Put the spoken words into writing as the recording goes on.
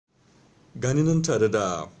Gani nan tare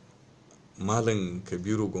da Malam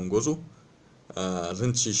Kabiru Gwangwazo,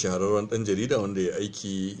 zan ce shahararren ɗan jarida wanda ya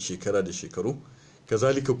aiki shekara da shekaru.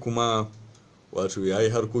 Kazalika kuma wato ya yi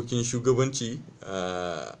harkokin shugabanci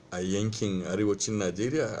a yankin arewacin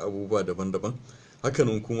Najeriya abubuwa daban-daban.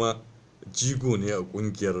 Hakanan kuma jigo ne a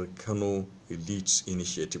ƙungiyar Kano Elite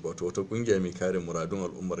Initiative, wato wata ƙungiya mai kare muradun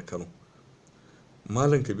al'ummar Kano.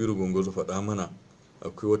 Malam Kabiru Gwangwazo, faɗa mana,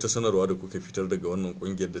 akwai wata sanarwa da kuka fitar daga wannan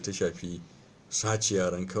ƙungiyar da ta shafi sace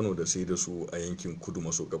yaran Kano da sai da su a yankin kudu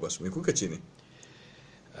maso gabas. Me kuka ce ne?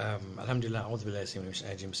 Alhamdulillah, a'udhu billahi minash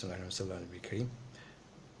shaitanir rajim, bismillahir karim.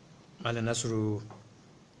 Malam Nasiru,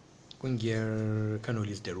 kungiyar Kano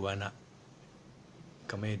List da Ruwana,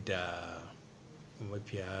 kamar yadda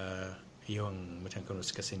mafiya yawan mutan Kano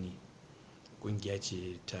suka sani, kungiya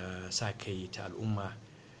ce ta sa kai ta al'umma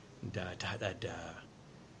da ta hada da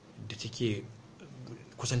take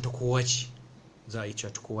kusan ta kowa ce, za a yi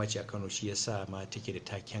cewa ta kowa ce a Kano. Shi yasa ma take da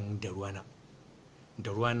taken da ruwana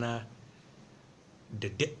da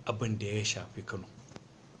duk abin da ya shafi Kano,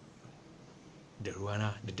 da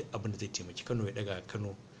ruwana da duk abin da zai taimaki Kano, ya daga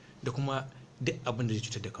Kano, da kuma duk abin da zai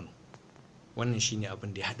cutar da Kano. Wannan shine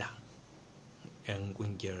abin da ya hada 'yan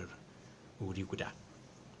kungiyar wuri guda.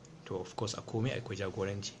 To of course a komai akwai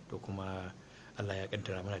jagoranci, to kuma Allah ya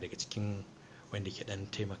kaddara mana daga cikin wanda ke dan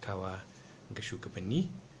taimakawa ga shugabanni,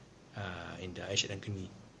 inda Aisha Dankani,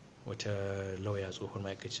 wata lauya tsohon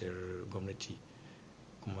ma'aikaciyar gwamnati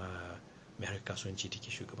kuma mai harkar kasuwanci, take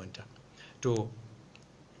shugabanta. To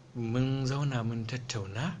mun zauna mun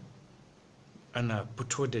tattauna, ana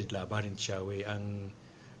fito da labarin cewa wai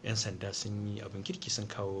 'yan sanda sun yi abin kirki,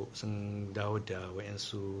 sun dawo da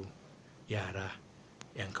wayansu yara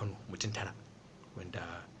 'yan Kano mutum 9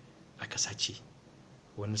 wanda aka sace.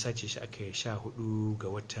 Wani sace shi aka yi 14 ga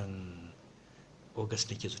watan August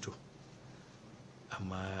da ke zato,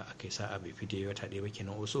 amma aka yi sa'a bai fi da wata ɗaya ba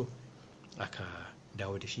kenan oso aka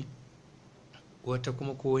dawo da shi. Wata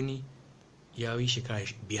kuma ko wani ya yi shekara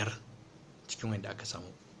 5 cikin wanda aka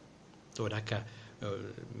samu, saboda haka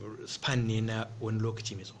span ne na wani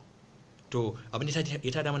lokaci mai tsawo. To abin da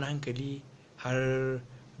ya tada mana hankali har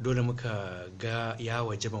dole muka ga ya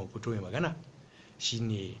wajaba mu fito mai magana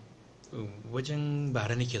shine wajen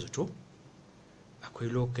bara nake zato, akwai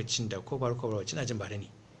lokacin da ko wacce na jin bara ne,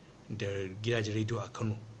 da gidajen rediyo a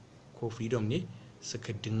Kano ko Freedom ne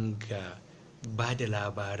suka dinga ba da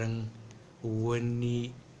labaran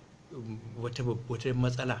wata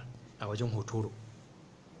matsala a wajen Hotoro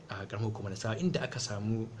a karamar hukumar Nasarawa, inda aka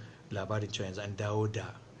samu labarin cewa yanzu an dawo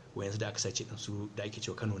da wayansu da aka sace su da ake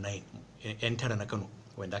cewa Kano 9, 'yan 9 na Kano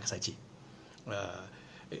wanda aka sace.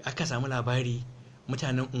 Aka samu labari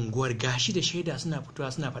mutanen unguwar gashi da shaida suna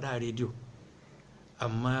fitowa suna faɗa a rediyo,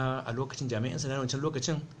 amma a lokacin jami'an sanda wancan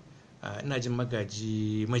lokacin, ina jin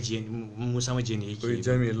magaji Musa Majiya ne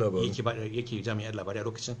yake jami'ar labarai a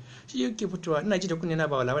lokacin, shi yake fitowa, ina ji da kunne na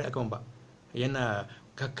ba labari akan ba, yana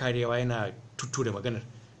kakkarewa, yana tuttura maganar.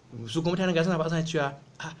 Su kuma mutanen gasa na ba suna cewa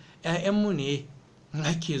 'ya'yanmu ne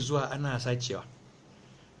ake zuwa ana sacewa,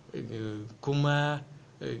 kuma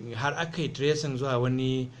har aka yi tracing zuwa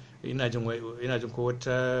wani, ina jin ko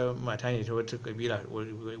wata mata ne ta wata kabila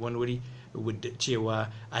wani wuri, cewa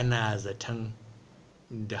ana zaton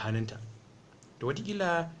da hannunta. Da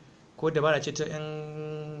watakila ko dabara ce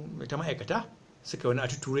ta ma'aikata suka wani a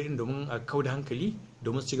tuture din domin a kau da hankali,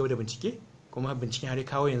 domin su ci gaba da bincike, kuma binciken har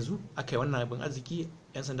kawo yanzu aka yi wannan abin arziki,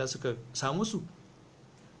 'yan sanda suka samu su.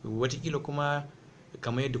 Watakila kuma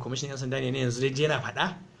kamar yadda kwamishin 'yan sanda ne yanzu dai yana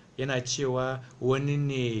faɗa, yana cewa wani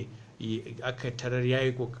ne aka tarar ya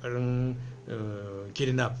yi ƙoƙarin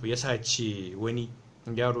kidnap, ya sace wani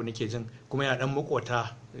yaro nake jin, kuma yana ɗan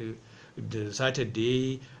makota da satar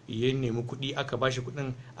da ya nemi kuɗi, aka ba shi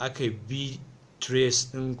kuɗin, aka bi trace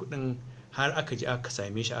ɗin kuɗin har aka ji aka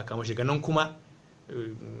same shi, aka mashi ganin, kuma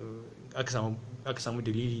aka samu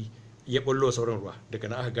dalili ya ɓallo sauran ruwa. Daga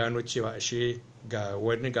nan aka gano cewa ashe ga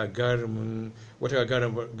wani wata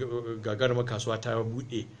gagarumar kasuwa ta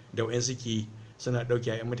buɗe da wayan suke suna ɗauke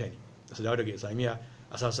 'ya'yan mutane su dawo daga islamiyya,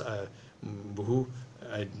 a sa su a buhu,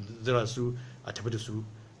 a zira su, a tafi da su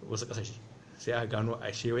wasu ƙasashe. Sai aka gano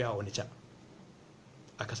ashe wai a wani can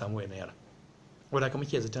aka samu wayan yara, wadda haka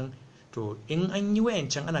muke zaton, to in an yi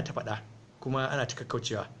wayancan ana ta faɗa kuma ana ta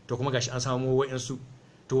kakkaucewa, to kuma gashi an samu wayansu,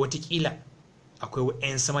 to watakila akwai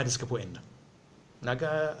wayan sama da suka fi wayan nan. Na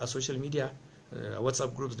ga a social media, a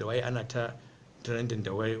WhatsApp groups da waye, ana ta trending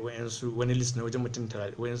da wayansu, wani list na wajen mutum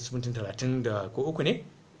 30 da ko 3 ne,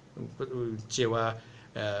 cewa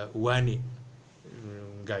wane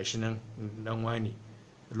gashi nan dan wane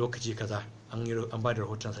lokaci kaza an ba da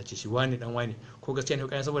rahoton sace shi, wane dan wane, ko gaskiya ne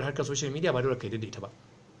kayan, saboda harkar social media ba dole ka yi da ita ba.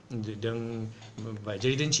 don ba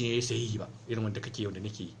jaridanci ne sai ba irin wanda kake yau da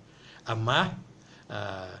nake yi. Amma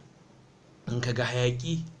in ka ga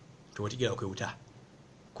hayaki to wataƙila akwai wuta,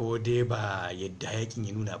 ko dai ba yadda hayakin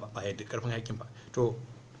ya nuna ba yadda karfin hayakin ba. To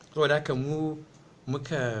saboda haka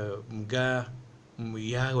muka ga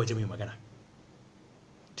ya waje mai magana,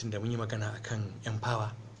 tunda mun yi magana akan yan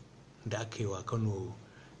fawa da aka yi wa Kano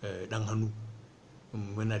dan hannu.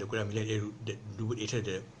 Muna da kuɗa miliyan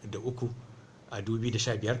 1,903 a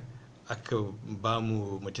 2015, aka ba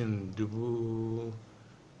mu mutum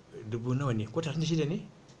dubu nawa ne, ko 36 ne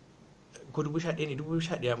ko 11,000 ne,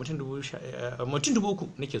 11,000 mutum 3,000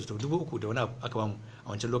 nake zato, 3,000 da wani abu aka ba mu a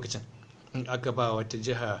wancan lokacin. Aka ba wata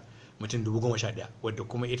jiha mutum 11,000, wadda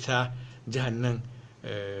kuma ita jihar nan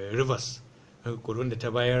Rivers, kurun da ta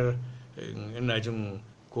bayar ina jin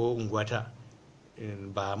ko unguwata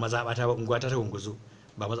ba mazaɓata ba, unguwata ta Gwangwazo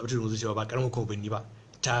ba mazaɓata Gwangwazo cewa ba ƙaramin kuma birni ba,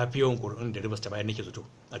 ta fi yawan kurun da Rivers ta bayar nake zato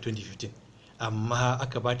a 2015. Amma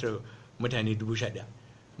aka ba ta mutane 11,000,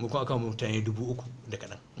 mu kuma aka mutane 3,000 da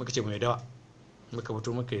kaɗan. Muka ce mai dawa, muka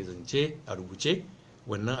fito muka yi zance a rubuce.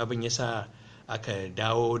 Wannan abin ya sa aka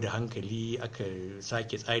dawo da hankali, aka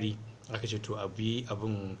sake tsari, aka ce to a bi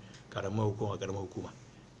abin karamar hukuma,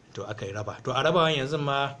 to aka yi raba. To a rabawan yanzu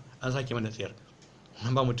ma an sake mana tsayar,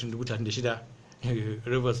 an ba mutum 36,000.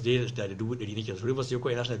 Rivers dai da 100,000 nake su, Rivers ya ko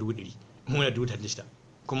ina suna 100,000, muna 36,000.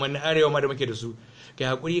 kuma na arewa ma da muke da su. Kai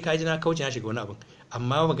hakuri ka ji na kauce na shiga wani abin,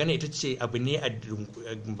 amma magana ita ce abu ne a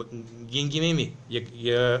gingime me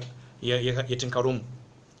ya tunkaro mu.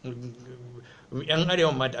 Yan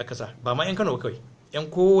arewa ma da aka sa, ba ma yan Kano kawai, yan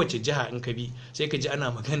kowace jiha in ka bi sai ka ji ana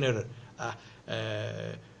maganar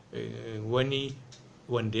wani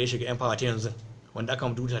wanda ya shiga yan fawa ta yanzu, wanda aka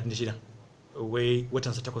mutu 36, wai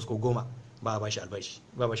watansa 8 ko 10 ba ba shi albashi,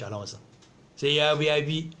 ba ba shi alawansa, sai ya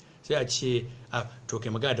bi sai a ce to kai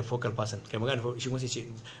magana da focal person, kai magana da shi kuma sai ce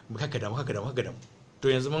haka damu. To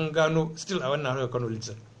yanzu mun gano still a wannan harkar Kano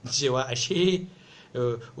Literature cewa ashe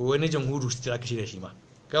wani jamhuru still aka shirya shi ma.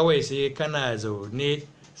 Kawai sai kana zaune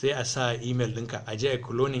sai a sa email ɗinka, a je a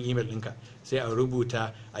cloning email ɗinka, sai a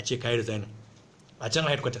rubuta a ce kayi resign a can a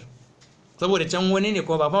headquarter, saboda can wani ne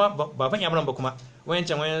kuma ba fan yamuran ba, kuma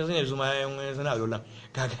wayancan wayan ne su ma yan suna alolan,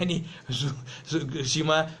 ka gani shi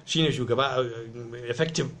ma shine shugaba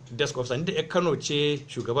effective desk officer. Inda ya Kano ce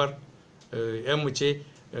shugabar, yan mu ce,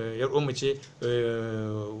 yar mu ce,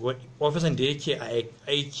 ofisan da yake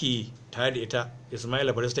aiki tare da ita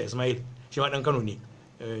Ismail Barista Ismail, shi ma dan Kano ne,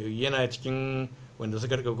 yana cikin wanda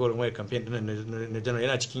suka rika gowar mai campaign din na janar,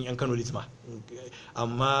 yana cikin yan Kano litma.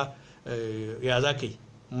 Amma ya za ka yi,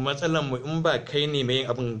 matsalan mu in ba kai ne mai yin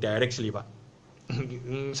abin directly ba,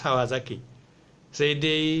 in sawa za ka yi sai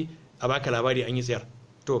dai a baka labari an yi tsayar.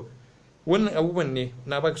 To wannan abubuwan ne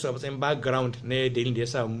na baka su a matsayin background na dalilin da ya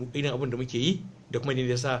sa irin abin da muke yi, da kuma dalilin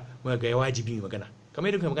da ya sa muka ga wajibi mu magana. Kamar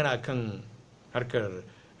yadda muka magana akan harkar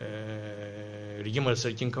rigimar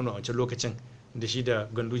sarkin Kano a wancan lokacin da shi da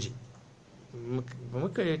Ganduje,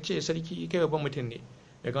 muka ce sarki kai babban mutum ne,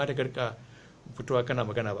 ya kamata ka rika fitowa kana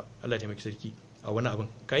magana ba. Allah ya taimaki sarki a wani abin,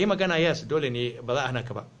 ka yi magana, yes dole ne, ba za a hana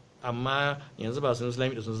ka ba, amma yanzu ba sunan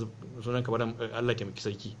islami da sunan ka ba. Allah ya taimaki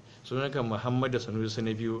sarki, sunan ka Muhammad da Sanusi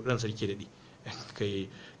na biyu, ran sarki daɗi.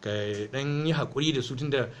 Ka dan yi hakuri da su,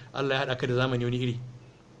 tunda Allah ya haɗa ka da zamani wani iri.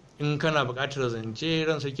 In kana buƙatar zance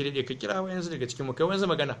ran sarki daɗi, ka kira wayansu daga cikin mu, kai wayansu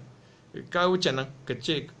magana, ka wuce nan ka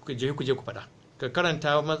ce ku je ku faɗa, ka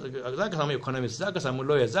karanta, za ka samu economist, za ka samu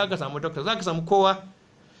lawyer, za ka samu doctor, za ka samu kowa,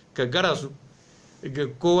 ka gara su,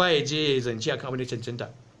 kowa ya je ya zance akan abin da cancanta.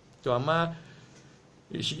 To amma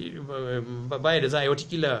baya da za a yi,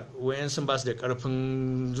 watakila wayansu ba su da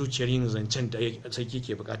karfin zuciyar yin zancen da sarki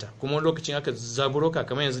ke bukata. Kuma wani lokacin aka zaburo ka,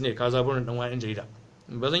 kamar yanzu ne ka zaburo dan wani jarida,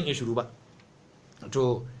 ba zan iya shiru ba.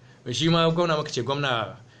 To shi ma gwamna maka ce,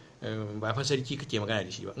 gwamna ba fa sarki kake magana da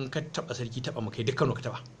shi ba, in ka taba sarki taba maka dukkan ka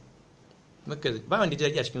taba maka, ba wanda ya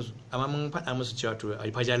ji a cikin su. Amma mun faɗa musu cewa to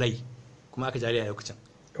a fa jalayi, kuma aka jari a lokacin.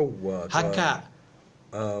 Haka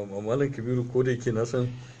Malam Kabiru, ko da yake na san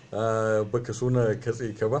baka so na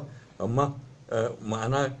katse ka ba, amma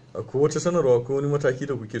ma'ana akwai wata sanarwa ko wani mataki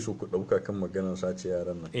da kuke so ku ɗauka kan maganar sace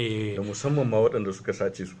yaran nan, da musamman ma waɗanda suka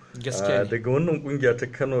sace su daga wannan kungiya ta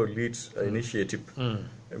Kano Leads Initiative,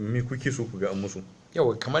 me kuke so ku ga an musu?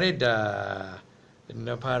 Yau kamar yadda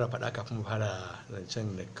na fara faɗa kafin mu fara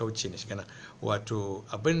zancen da kauce na shiga nan, wato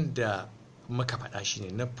abin da muka faɗa shi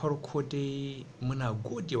ne, na farko dai muna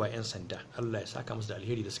godewa 'yan sanda, Allah ya saka musu da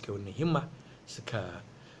alheri da suka yi wannan himma, suka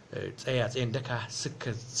tsaya tsayin daka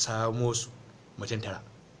suka samo su mutum 9.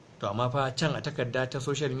 To amma fa can a takarda ta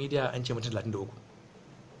social media an ce mutum 33,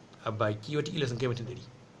 a baki watakila sun kai mutum 100.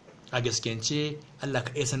 A gaskiyance Allah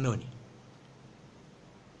kaɗai san nawa ne,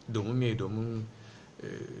 domin me, domin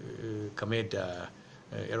kamar yadda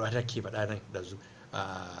yarwata ke faɗa nan da zu,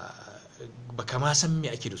 ba ka ma san me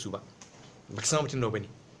ake da su ba ka san mutum nawa ba ne,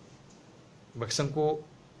 ba ka san ko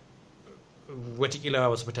watakila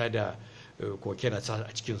ba su fita da koke na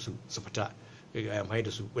a cikinsu su fita amfani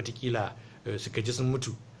da su, watakila su gaji sun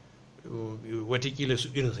mutu, watakila su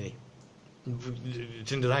irinsu ne,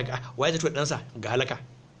 tun da za ka waje tuwa ɗansa ga halaka,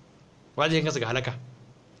 waje yin kansa ga halaka,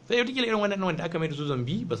 sai watakila irin wannan wanda aka mai da su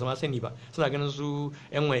zambi ba su ma sani ba, suna ganin su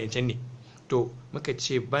yan wayancan ne. To muka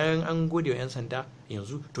ce bayan an gode wa 'yan sanda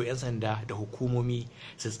yanzu, to 'yan sanda da hukumomi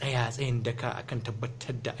su tsaya tsayin daka akan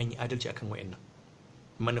tabbatar da an yi adalci akan wayannan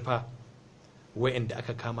manufa, wayanda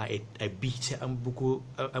aka kama a bi sai an buko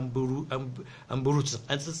an burutu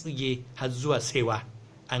an tsitsige har zuwa saiwa,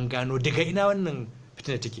 an gano daga ina wannan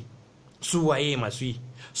fitina take, su waye masu yi,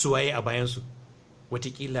 su waye a bayansu,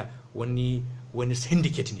 watakila wani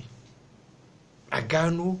syndicate ne, a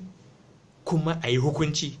gano kuma a yi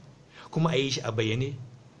hukunci, kuma a yi shi a bayyane,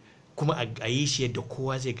 kuma a yi shi yadda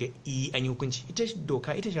kowa zai ga an yi hukunci. Ita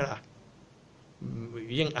doka, ita shari'a,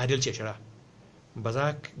 yin adalci a shari'a,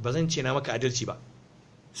 ba zan ce na maka adalci ba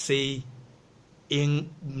sai in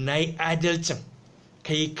na yi adalcin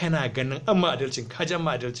kai kana ganin amma adalcin, ka ji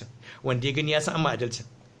amma adalcin, wanda ya gani ya san amma adalcin,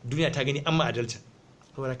 duniya ta gani amma adalcin,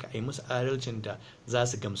 saboda ka a yi musu adalcin da za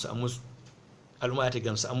su gamsu a musu, al'umma ta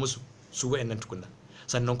gamsu a musu su wa'annan tukunna.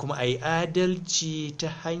 Sannan kuma a yi adalci ta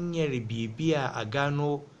hanyar bibiya a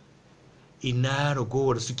gano ina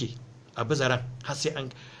ragowar suke a bizaran, har sai an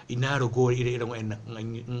ina ragowar ire-iren wa'annan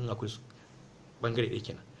in akwai su, bangare ɗaya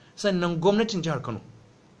kenan. Sannan gwamnatin jihar Kano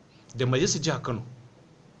da majalisar jihar Kano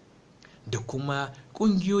da kuma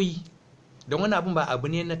ƙungiyoyi, don wani abin ba abu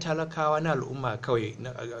ne na talakawa na al'umma kawai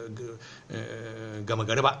gama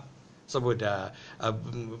gari ba, saboda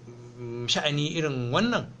sha'ani irin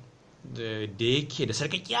wannan da yake da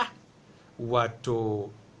sarkakiya, wato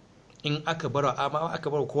in aka bar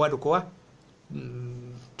kowa da kowa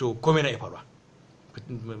to komai na ya faruwa,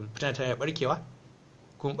 fitina ta ya barkewa,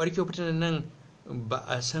 kuma barkewa fitinan nan ba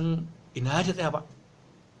a san ina ta tsaya ba,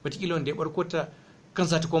 wataƙila wanda ya barko ta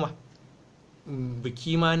kansa ta koma.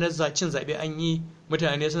 Biki ma na cin zaɓe an yi,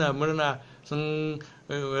 mutane suna murna, sun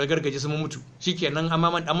ragargaje sun mutu, shikenan an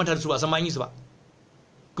manta da su, ba san ma an yi su ba,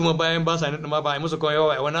 kuma bayan ba sa nan ma ba a yi musu komai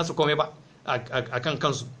ba, wani nasu komai ba a kan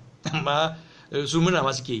kansu, amma su muna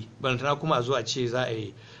ma suke yi, balantana kuma a zo a ce za a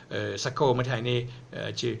yi sakawa mutane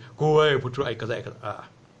a ce kowa ya fito a yi kaza a'a.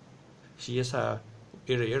 Shi yasa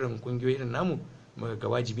irin kungiyoyi irin namu ga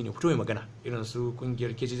wajibi ne fito mai magana, irin su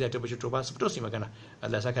kungiyar KC zai tabbatar to ba su fito su yi magana,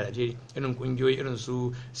 Allah ya saka da alheri. Irin kungiyoyi irin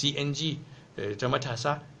su CNG ta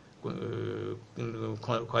matasa,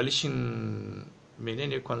 coalition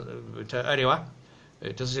menene ta arewa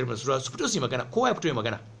ta sashen masu ruwa, su fito su yi magana, kowa ya fito yi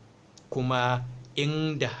magana, kuma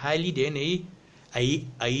inda hali da yanayi a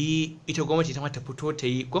yi ita gwamnati ta mata fito ta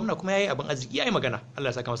yi, gwamna kuma ya yi abin arziki, ya yi magana, Allah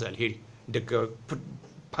ya saka masa alheri daga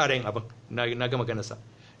fara yin abin, na ga maganarsa.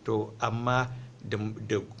 To amma da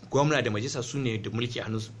gwamna da majalisa su ne da mulki a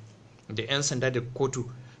hannunsu, da 'yan sanda da kotu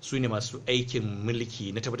su ne masu aikin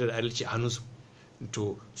mulki na tabbatar da adalci a hannunsu.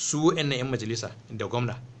 To su 'yan 'yan majalisa da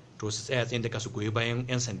gwamna to su tsaya tsayin daga su goyi bayan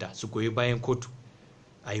 'yan sanda, su goyi bayan kotu,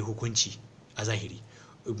 a yi hukunci a zahiri.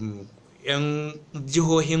 'Yan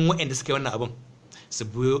jihohin waɗanda suka yi wannan abin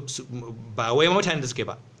ba wai mutanen da suka yi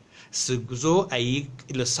ba, su zo a yi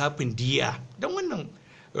lissafin diya, don wannan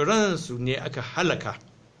ransu ne aka halaka,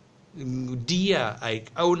 diya a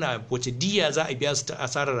auna wace diya za a biya su ta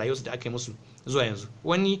asarar rayuwarsu da aka yi musu zuwa yanzu.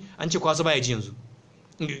 Wani an ce kwasa baya ji yanzu,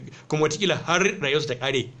 kuma watakila har rayuwarsu ta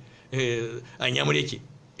kare an yamur yake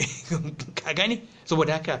ka gane,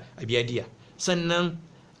 saboda haka a biya diya. Sannan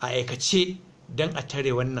a aikace don a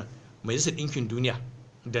tare wannan, majalisar ɗinkin duniya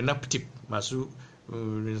da NAFTIP masu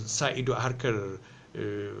sa ido a harkar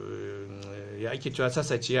ya ake cewa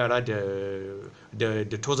sasace yara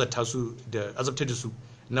da tozarta su da azabtar da su,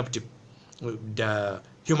 NAFTIP da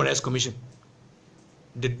Human Rights Commission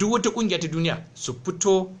da duk wata kungiya ta duniya su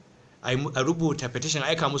fito a rubuta petition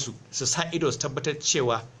aika musu, su sa ido su tabbatar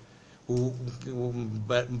cewa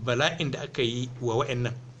bala'in da aka yi wa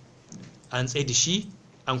wa'annan an tsaye da shi,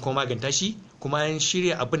 an kuma maganta shi, kuma an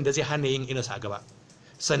shirya abin da zai hana yin irinsa a gaba.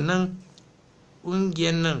 Sannan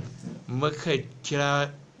ƙungiyar nan muka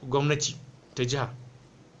kira gwamnati ta jiha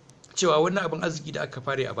cewa wannan abin arziki da aka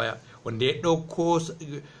fara a baya, wanda ya ɗauko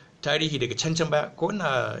tarihi daga cancan baya, ko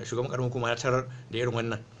na shugaban ƙaramin hukuma na tarar da irin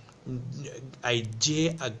wannan, a je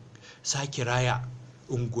a sake raya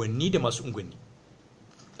unguwanni da masu unguwanni,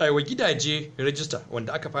 a wa gidaje rajista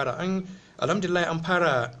wanda aka fara, alhamdulillah an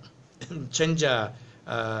fara canja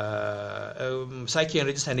sake yin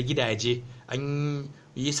rajista na gidaje an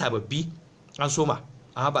yi sababbi an soma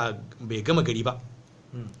amma bai gama gari ba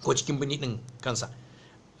ko cikin birni din kansa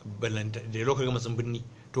da lokacin gama sun birni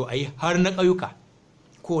to a yi har na ƙauyuka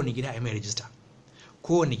kowane gida a yi mai rajista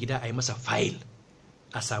kowane gida a yi masa fayil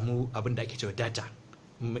a samu abin da ake cewa data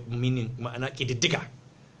ma'ana ƙididdiga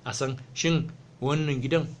a san shin wannan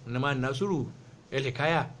gidan na ma Nasiru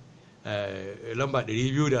El-hikaya lamba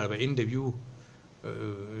 242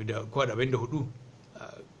 da kowa da 44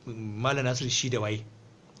 Malam Nasiru shi da waye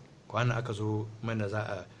kwana aka zo mana za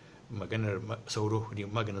a maganar sauro ne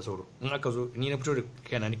maganin sauro in aka zo ni na fito da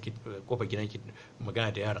kaina nake kofar gidan ki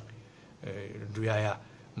magana da yaran duyaya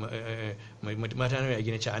mata nawa a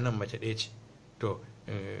gina ce anan mace ɗaya ce to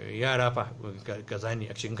yara fa kaza ne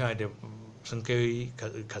a cikin kana da sun kai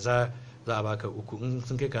kaza za a baka 3 in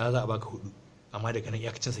sun kai kaza za a baka 4 amma daga nan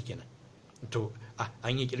iyakacin sa kenan to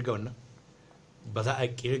an yi kirga wannan ba za a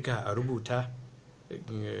kirga a rubuta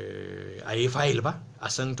a yi fayil ba a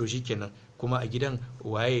san to shikenan kuma a gidan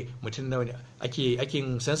waye mutum nawa ne ake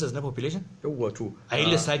census na population yawwa to a yi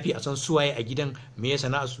lissafi a san su waye a gidan me ya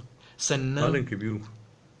sana'a su sannan Malam Kabiru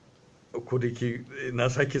ko da ke na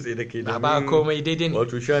sake tsaye da kai ba komai daidai ne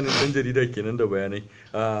wato shanin dan jarida kenan da bayanai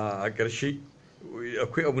a ƙarshe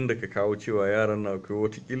akwai abin da ka kawo cewa yaran na akwai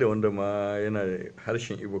watakila wanda ma yana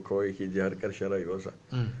harshen Igbo kawai ke ji har ƙarshen rayuwarsa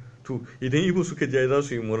to idan Igbo suka je za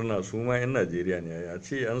su yi murna su ma 'yan Najeriya ne a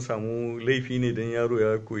ce an samu laifi ne don yaro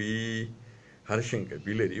ya koyi harshen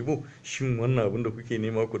kabilar Igbo shin wannan abin da kuke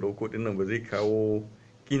nema ku dauko dinnan ba zai kawo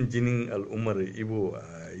kin jinin al'ummar Igbo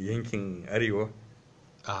a yankin arewa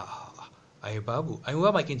ai babu ai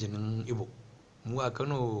ba kin jinin Igbo mu a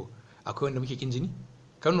Kano akwai wanda muke kin jini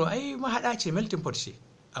Kano ai mahaɗa ce melting pot ce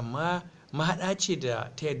amma mahaɗa ce da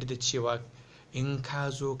ta yarda da cewa in ka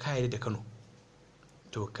zo ka yarda da Kano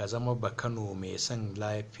to ka zama ba Kano mai son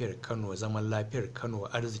lafiyar Kano zaman lafiyar Kano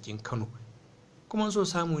arzikin Kano kuma so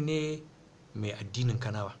samu ne mai addinin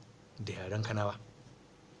Kanawa da yaren Kanawa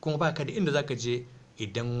kuma ba ka da inda za ka je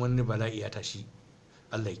idan wani bala'i ya tashi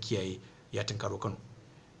Allah ya kiyaye ya tunkaro Kano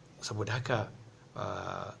saboda haka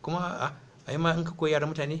kuma ai ma in ka koyi yaran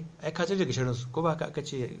mutane ai ka daga shirin su ko ba ka aka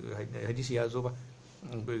ce hadisi ya zo ba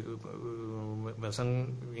ban san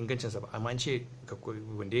ingancinsa ba amma an ce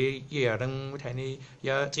wanda ya iya yaran mutane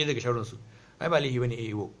ya tsaye daga shirin su ai ba laifi bane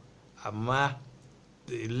Igbo amma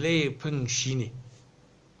laifin shine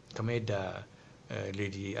kamar yadda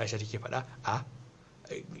Lady Aisha take faɗa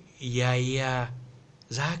yaya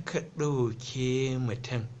za ka ɗauke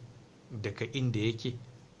mutum daga inda yake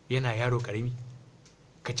yana yaro ƙarami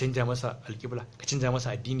ka canja masa alƙibla ka canja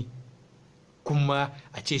masa addini kuma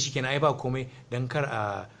a ce shi kenan ai ba komai don kar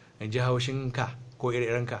a ji haushin ka ko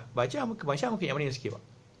ire-iren ka ba sha muka yamarai ne suke ba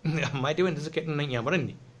amma dai wanda suka yi nan yamaran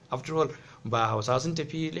ne after all ba hausawa sun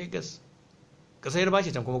tafi Lagos kasar ba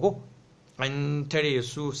ce can kuma ko an tare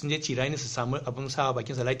su sun je cirani su samu abin sawa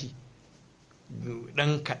bakin salati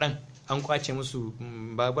dan kaɗan an kwace musu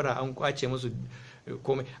babura an kwace musu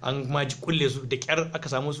komai an ma ji kulle su da kyar aka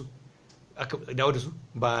samu su aka dawo da su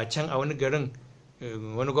ba can a wani garin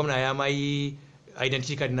wani gwamna ya ma yi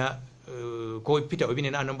identity card na ko Peter Obi ne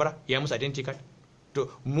na Anambra ya musu identity card to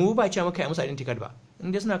mu ba cewa muka yi musu identity card ba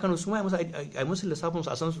inda suna Kano su ma ya musu lissafin su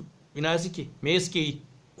a san su ina suke me suke yi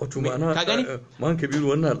wato ma'ana man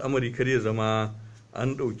Kabiru wannan al'amari kar ya zama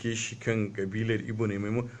an ɗauke shi kan kabilar Igbo ne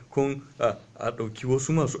maimakon a ɗauki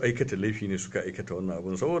wasu masu aikata laifi ne suka aikata wannan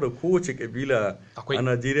abun saboda kowace kabila a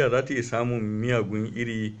Najeriya za ta iya samun miyagun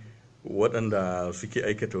iri waɗanda suke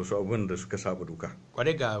aikata wasu abin da suka saba doka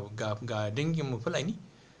kwarai ga dangin mu Fulani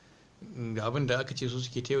da abin da aka ce su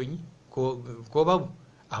suke ta yi ko babu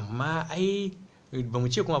amma ai ba mu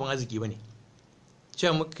ce kuma abin arziki ba ne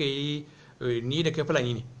cewa muka yi ni da kai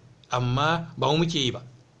Fulani ne amma ba mu muke yi ba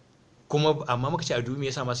kuma amma muka ce a dubi me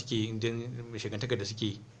yasa ma suke don shigantakar da suke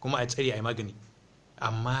yi kuma a tsare a yi magani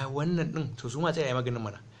amma wannan din to su ma tsare a yi maganin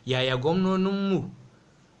mana yaya gwamnoninmu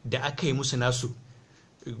da aka yi musu nasu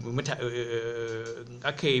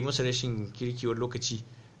aka yi musu rashin kirkiwar lokaci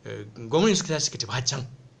gwamnati suka tafi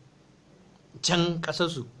can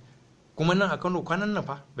kasarsu kuma nan a Kano kwanan nan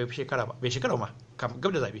fa bai shekara ma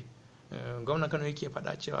gab da zabe gwamnan Kano yake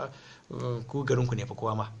faɗa cewa ku garinku ne fa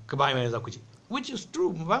kowa ma ka ba mai za ku je which is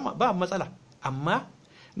true ba matsala amma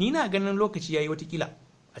ni na ganin lokaci yayi watakila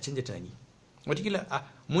a canja tunani watakila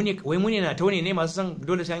mu ne na taune ne masu son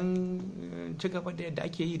dole sai an ci gaba da yadda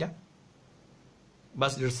ake yi da ba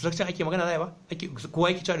su restructuring ake magana zai ba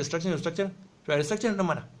kowa yake cewa restructuring to restructuring din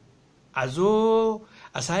mana a zo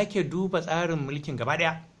a sake duba tsarin mulkin gaba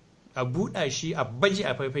daya a buɗa shi a baje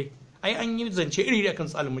a faifai ai an yi zance iri akan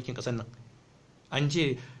tsarin mulkin ƙasar nan an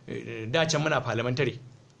ce da can muna parliamentary,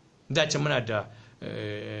 da can muna da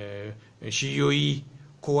shiyoyi,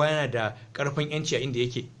 kowa yana da karfin yanci a inda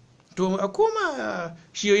yake. To a koma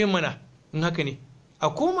shiyoyin mana in haka ne, a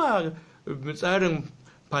koma tsarin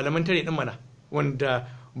parliamentary din mana, wanda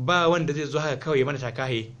ba wanda zai zo haka kawai ya mana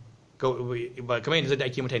takaye, ba kamar yadda da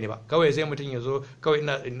ake mutane ba. Kawai sai mutum ya zo kawai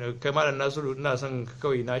kai malam Nasiru ina son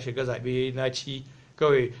kawai na shiga zaɓe na ci,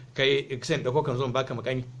 kawai kai sai da kan zo baka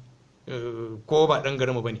makami, ko ba dan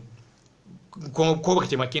garin mu bane, ko baka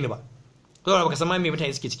taimake ni ba, saboda baka san ma me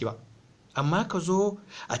mutane suke ciki ba. Amma ka zo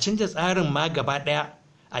a canza tsarin ma gaba daya,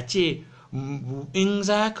 a ce in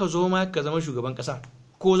za ka zo ma ka zama shugaban kasa,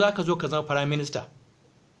 ko za ka zo ka zama prime minister,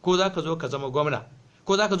 ko za ka zo ka zama gwamna,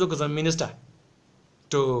 ko za ka zo ka zama minista,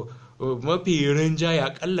 to mafi rinjaye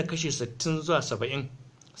akalla kashe 60 zuwa 70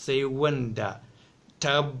 sai wanda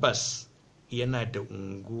tabbas yana da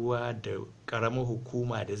unguwa da karamar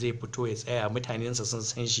hukuma da zai fito ya tsaya, mutanensa sun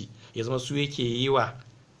san shi, ya zama su yake yi wa,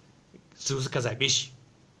 su suka zaɓe shi.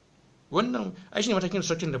 Wannan ai shine matakin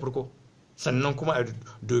structure da farko. Sannan kuma a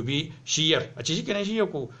dubi shiyar, a ce shikenan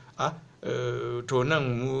shiyar ko to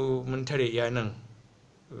nan mun tare iya nan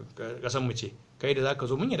kasan mu ce, kai da zaka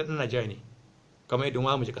zo mun yadda dan Najeriya ne, kamar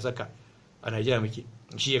yadda mu je kasar ka a Najeriya muke,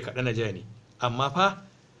 shiyar ka dan Najeriya ne, amma fa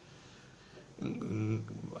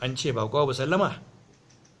an ce ba kowa ba sallama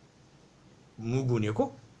mugu ne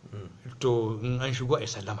ko? To in an shigo a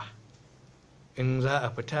sallama, in za a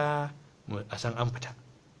fita a san an fita,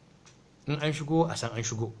 in an shigo a san an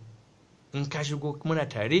shigo, in ka shigo muna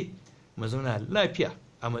tare mu zauna lafiya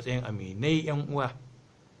a matsayin aminai yan uwa.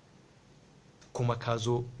 Kuma ka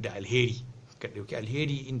zo da alheri, ka ɗauki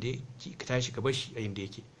alheri inda ka tashi ka bashi a inda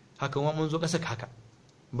yake. Haka kuma mun zo ƙasa haka,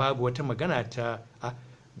 babu wata magana ta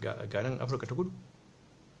ga nan Afirka ta Kudu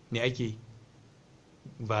ne ake,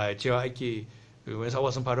 ba cewa ake wani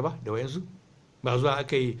sabuwa sun faru ba da wayansu, ba zuwa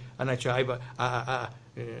aka yi ana cewa ai ba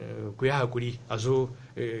ku yi hakuri a zo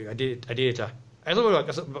a daidaita. Ai saboda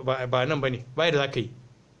ba nan ba ne, ba yadda za ka yi.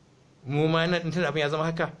 Mu ma nan tun abin ya zama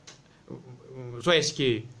haka, suwaye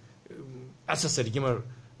suke asasa rigimar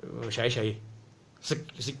shaye-shaye,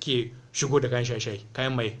 suke shigo da kayan shaye-shaye,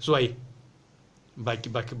 kayan mai, suwaye ba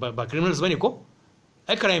criminals ba ne ko?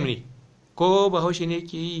 Ai crime ne. Ko bahaushe ne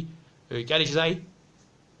ke yi kyale shi za a yi,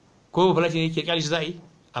 ko bafulashi ne ke kyale shi za a yi,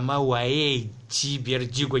 amma waye cibiyar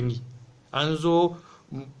jigon yi? An zo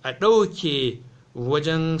a ɗauke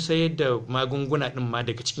wajen sayar da magunguna ɗin ma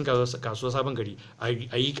daga cikin kasuwar Sabon Gari,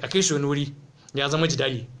 a kai shi wani wuri, ya zama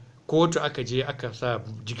jidali. Kotu aka je aka sa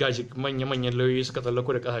jigaji manya-manyan lauyoyi suka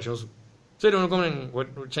tsallako da kasashensu. Sai da wani gwamnan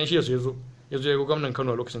can shi ya zo ya ga gwamnan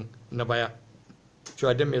Kano a lokacin na baya,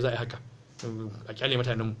 cewa dan me za a yi haka, a kyale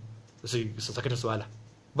mutanen su sakata su wala.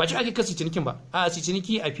 Ba ci ake kasu cinikin ba, a su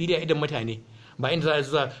ciniki a fili a idan mutane, ba inda za a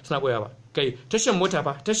zuwa suna boya ba. Kai tashan mota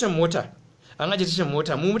fa, tashan mota, an aje tashan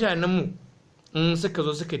mota, mu mutanen mu in suka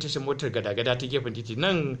zo suka yi tashan motar gada-gada ta gefen titi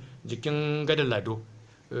nan jikin gadon Lado,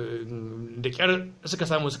 da kyar suka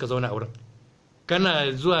samu suka zauna a wurin.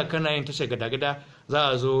 Kana zuwa kana yin tashar gada-gada, za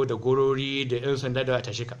a zo da gorori da 'yan sanda da a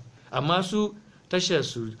tashe ka. Amma su tashar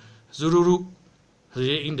su zururu, su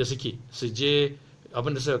je inda suke, su je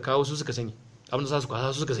abin da suka kawo su suka sani, abin da za su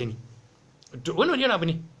kwasa su suka sani. Wannan wani abu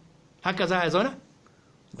ne, haka za a zauna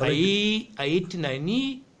a yi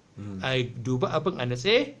tunani, a duba abin a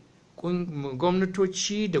natse,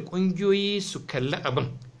 gwamnatoci da ƙungiyoyi su kalli abin,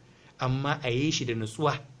 amma a yi shi da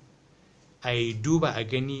nutsuwa, a yi duba a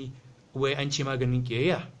gani. Wai an ce maganin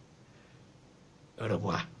ƙiyayya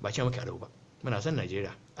rabuwa, ba ce maka rabu ba. Muna son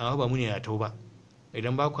Najeriya, amma ba mu ne na tau ba.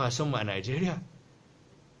 Idan ba kwa son mu a Najeriya,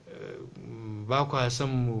 ba kwa son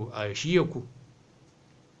mu a shiyar ku,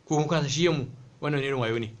 ko kun kwasa shiyar mu, wannan irin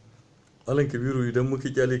wayo ne. Malam Kabiru, idan muka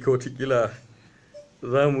kyale ka watakila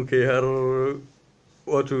za mu kai har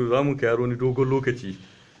wani dogon lokaci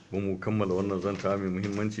ba mu kammala wannan zanta mai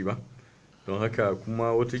muhimmanci ba. Don haka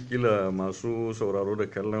kuma watakila masu sauraro da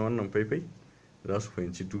kallon wannan faifai za su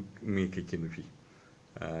fahimci duk me kake nufi.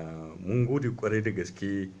 Mun gode kwarai da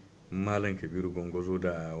gaske Malam Kabiru Gwangwazo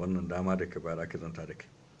da wannan dama da ka bayar aka zanta da kai.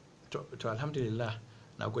 To alhamdulillah,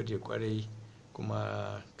 na gode kwarai,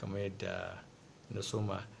 kuma kamar yadda na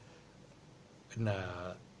soma, ina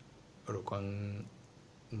roƙon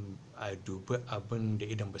a dubi abin da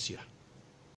idan basira.